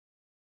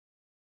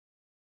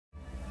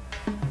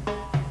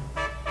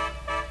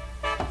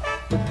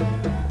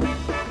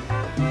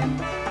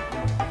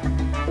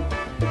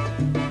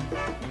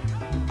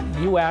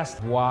You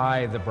asked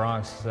why the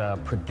Bronx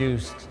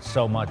produced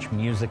so much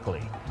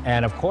musically.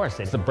 And of course,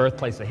 it's the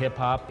birthplace of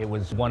hip-hop. It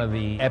was one of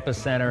the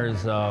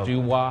epicenters of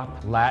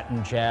doo-wop,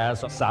 Latin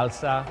jazz,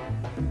 salsa.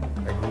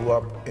 I grew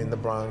up in the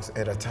Bronx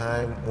at a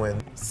time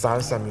when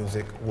salsa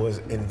music was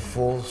in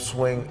full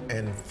swing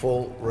and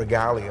full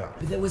regalia.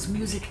 There was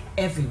music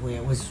everywhere.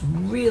 It was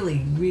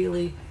really,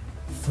 really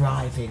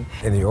thriving.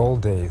 In the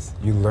old days,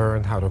 you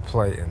learned how to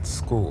play in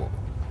school.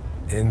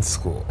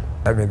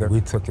 I mean,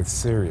 we took it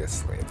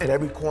seriously. At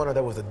every corner,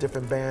 there was a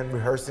different band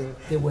rehearsing.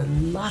 There were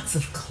lots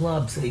of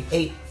clubs, the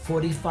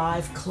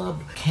 845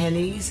 Club,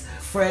 Kenny's,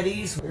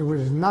 Freddie's. It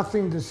was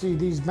nothing to see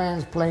these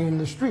bands play in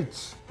the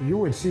streets. You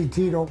would see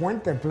Tito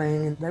Puente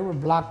playing, and they would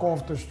block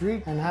off the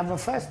street and have a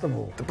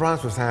festival. The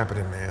Bronx was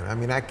happening, man. I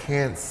mean, I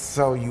can't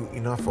sell you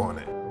enough on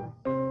it.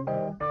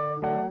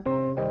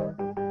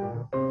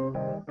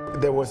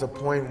 There was a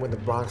point when the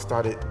Bronx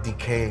started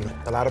decaying.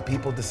 A lot of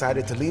people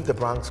decided to leave the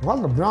Bronx. Well,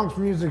 the Bronx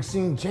music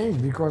scene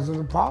changed because of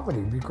the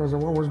poverty, because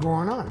of what was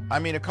going on. I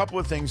mean, a couple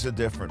of things are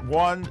different.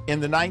 One, in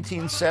the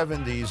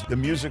 1970s, the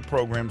music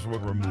programs were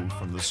removed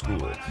from the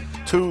school.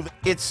 Two,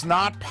 it's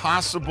not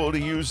possible to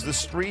use the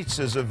streets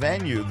as a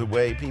venue the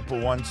way people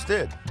once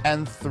did.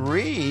 And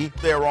three,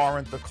 there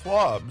aren't the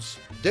clubs.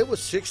 There were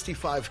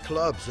 65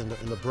 clubs in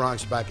the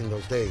Bronx back in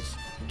those days.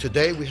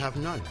 Today, we have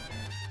none.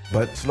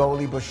 But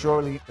slowly but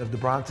surely, the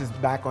Bronx is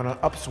back on an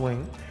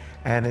upswing,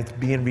 and it's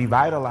being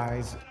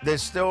revitalized.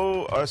 There's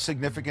still a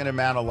significant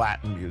amount of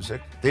Latin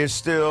music. There's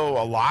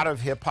still a lot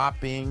of hip-hop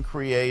being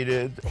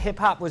created.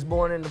 Hip-hop was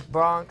born in the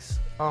Bronx.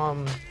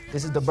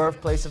 This is the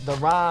birthplace of the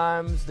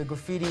rhymes, the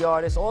graffiti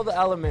artists, all the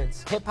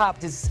elements.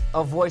 Hip-hop is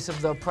a voice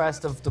of the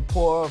oppressed, of the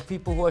poor, of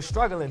people who are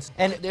struggling.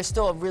 And there's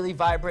still a really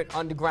vibrant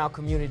underground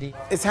community.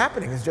 It's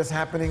happening. It's just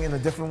happening in a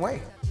different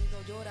way.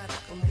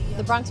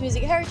 The Bronx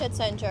Music Heritage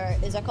Center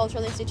is a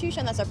cultural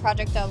institution that's a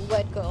project of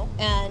WEDCO,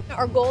 and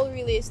our goal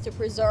really is to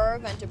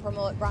preserve and to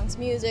promote Bronx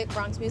music,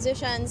 Bronx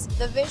musicians.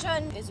 The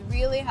vision is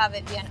really have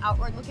it be an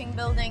outward-looking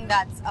building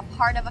that's a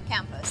part of a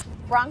campus.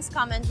 Bronx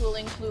Commons will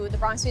include the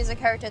Bronx Music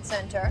Heritage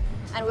Center,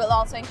 and will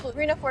also include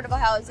green affordable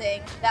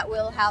housing that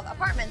will have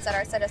apartments that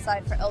are set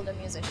aside for elder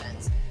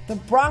musicians. The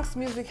Bronx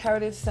Music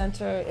Heritage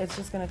Center is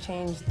just going to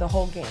change the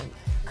whole game.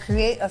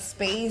 Create a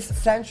space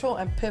central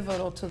and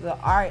pivotal to the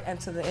art and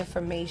to the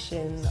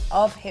information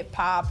of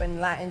hip-hop and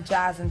Latin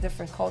jazz and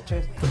different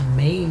cultures. The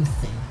main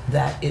thing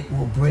that it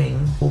will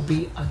bring will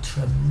be a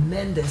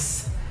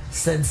tremendous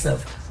sense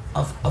of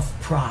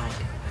pride.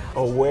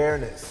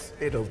 Awareness.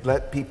 It'll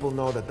let people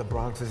know that the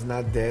Bronx is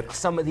not dead.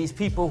 Some of these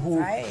people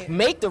who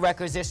make the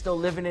records, they're still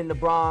living in the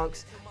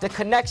Bronx. The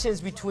connections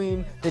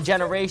between the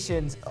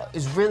generations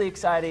is really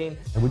exciting.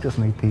 We just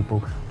need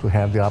people to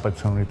have the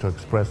opportunity to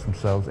express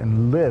themselves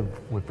and live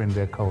within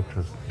their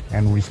cultures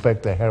and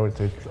respect their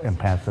heritage and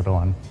pass it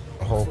on.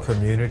 A whole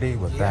community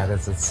with that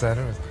as its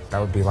center, that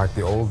would be like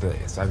the old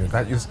days. I mean,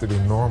 that used to be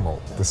normal.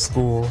 The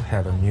school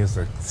had a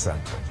music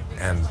center,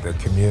 and the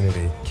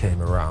community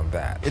came around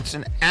that. It's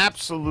an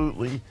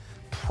absolutely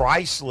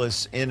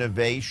priceless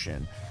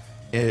innovation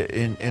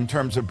in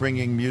terms of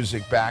bringing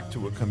music back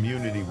to a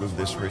community with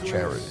this rich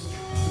heritage.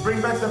 To bring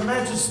back the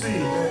majesty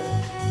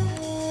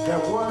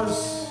that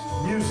was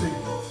music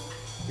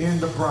in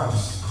the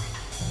Bronx.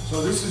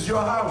 So this is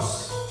your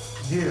house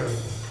here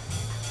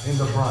in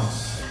the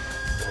Bronx.